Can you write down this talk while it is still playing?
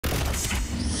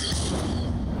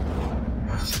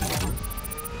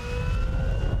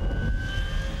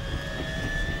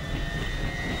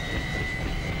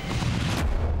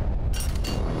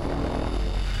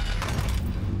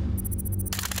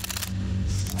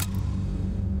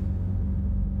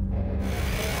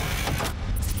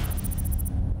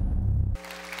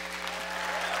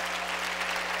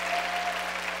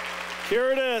Here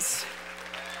it is.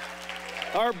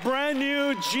 Our brand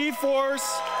new GeForce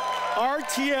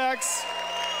RTX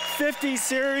 50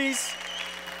 series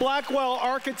Blackwell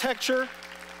architecture.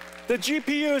 The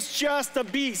GPU is just a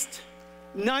beast.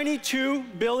 92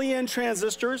 billion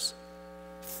transistors,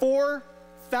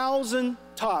 4,000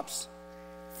 TOPS,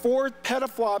 4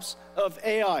 petaflops of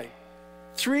AI,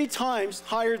 3 times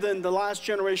higher than the last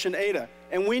generation Ada.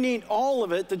 And we need all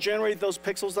of it to generate those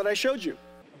pixels that I showed you.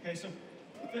 Okay, so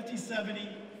 5070,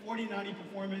 4090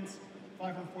 performance,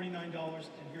 $549, and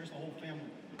here's the whole family.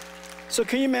 So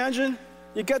can you imagine?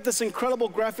 You get this incredible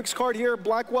graphics card here,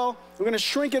 Blackwell. We're going to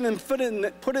shrink it and put it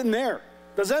in there.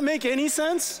 Does that make any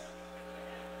sense?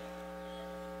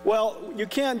 Well, you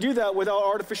can't do that without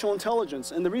artificial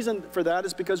intelligence. And the reason for that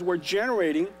is because we're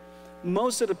generating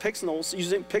most of the pixels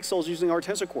using our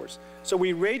tensor cores. So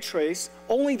we ray trace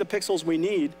only the pixels we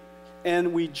need,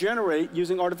 and we generate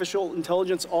using artificial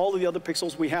intelligence all of the other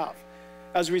pixels we have.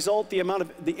 As a result, the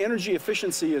energy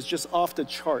efficiency is just off the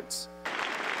charts.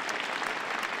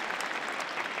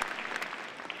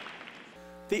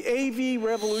 The AV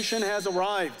revolution has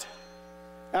arrived.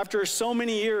 After so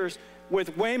many years,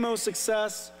 with Waymo's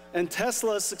success and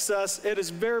Tesla's success, it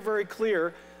is very, very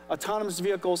clear autonomous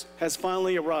vehicles has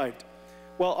finally arrived.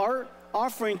 Well, our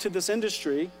offering to this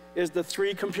industry is the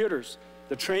 3 computers: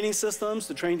 the training systems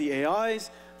to train the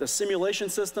AIs, the simulation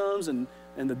systems, and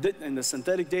the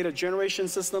synthetic data generation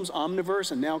systems,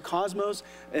 Omniverse and now Cosmos,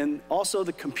 and also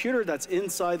the computer that's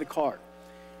inside the car.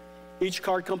 Each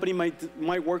car company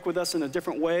might work with us in a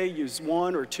different way, use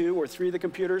 1 or 2 or 3 of the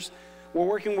computers. We're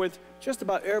working with just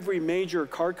about every major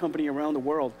car company around the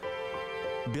world.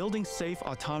 Building safe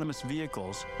autonomous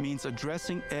vehicles means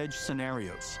addressing edge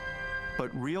scenarios.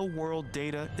 But real-world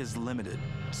data is limited,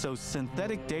 so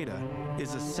synthetic data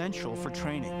is essential for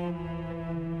training.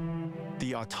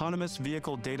 The Autonomous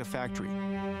Vehicle Data Factory,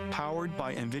 powered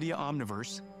by Nvidia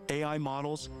Omniverse, AI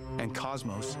models, and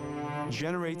Cosmos,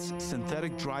 generates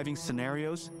synthetic driving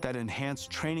scenarios that enhance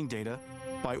training data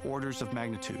by orders of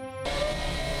magnitude.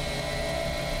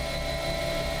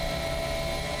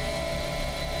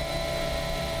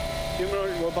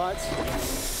 Humanoid robots,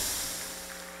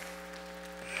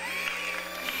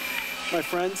 my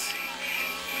friends,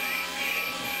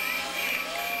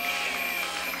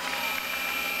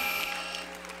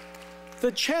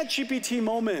 the ChatGPT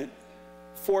moment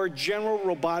for general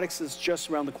robotics is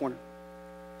just around the corner.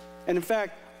 And in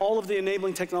fact, all of the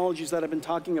enabling technologies that I've been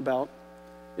talking about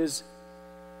is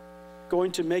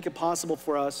going to make it possible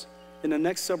for us in the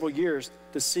next several years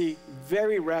to see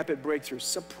very rapid breakthroughs,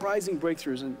 surprising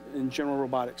breakthroughs in general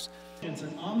robotics. And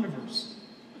Omniverse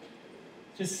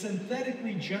to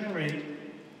synthetically generate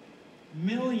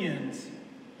millions.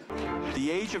 The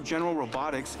age of general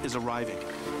robotics is arriving,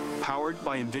 powered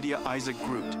by Nvidia Isaac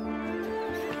Groot.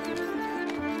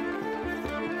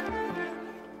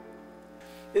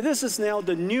 This is now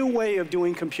the new way of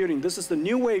doing computing. This is the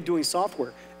new way of doing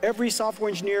software. Every software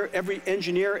engineer,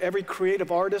 every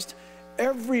creative artist,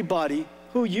 everybody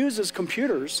who uses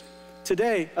computers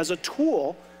today as a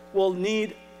tool will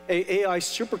need an AI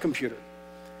supercomputer.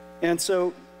 And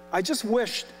so I just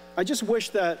wish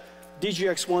that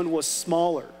DGX-1 was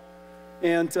smaller.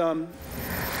 And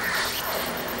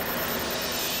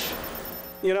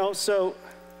you know,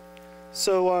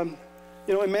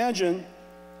 you know, imagine,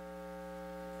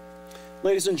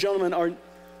 ladies and gentlemen,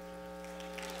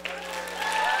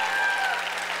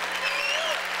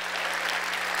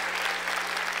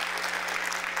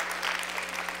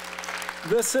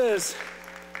 this is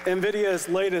NVIDIA's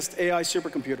latest AI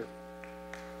supercomputer.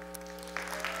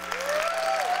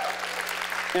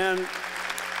 And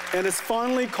it's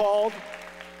finally called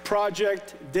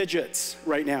Project Digits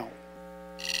right now.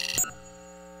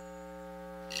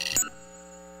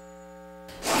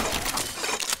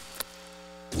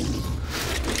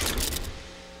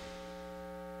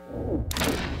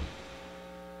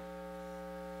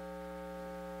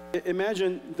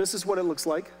 Imagine this is what it looks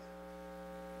like.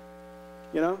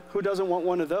 You know, who doesn't want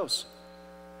one of those?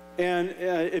 And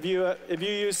if you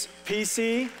use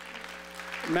PC,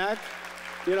 Mac,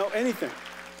 you know, anything,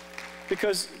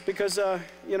 because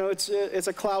you know, it's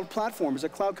a cloud platform. It's a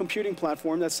cloud computing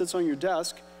platform that sits on your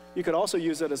desk. You could also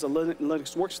use it as a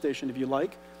Linux workstation if you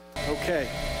like. Okay.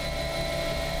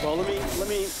 Well, let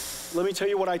me tell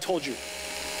you what I told you.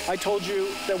 I told you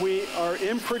that we are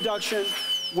in production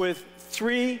with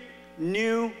 3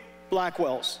 new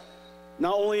Blackwells.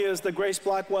 Not only is the Grace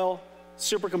Blackwell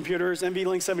supercomputers,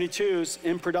 NVLink 72s,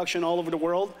 in production all over the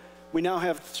world, we now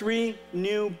have 3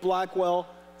 new Blackwell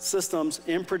systems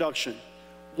in production.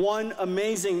 One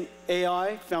amazing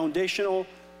AI foundational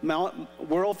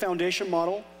world foundation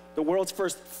model the world's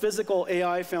first physical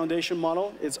AI foundation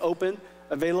model. It's open,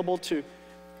 available to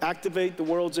activate the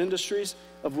world's industries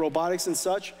of robotics and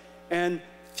such. And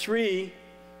three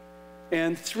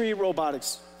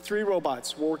robots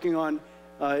working on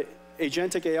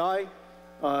agentic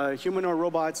AI, humanoid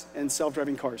robots, and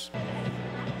self-driving cars.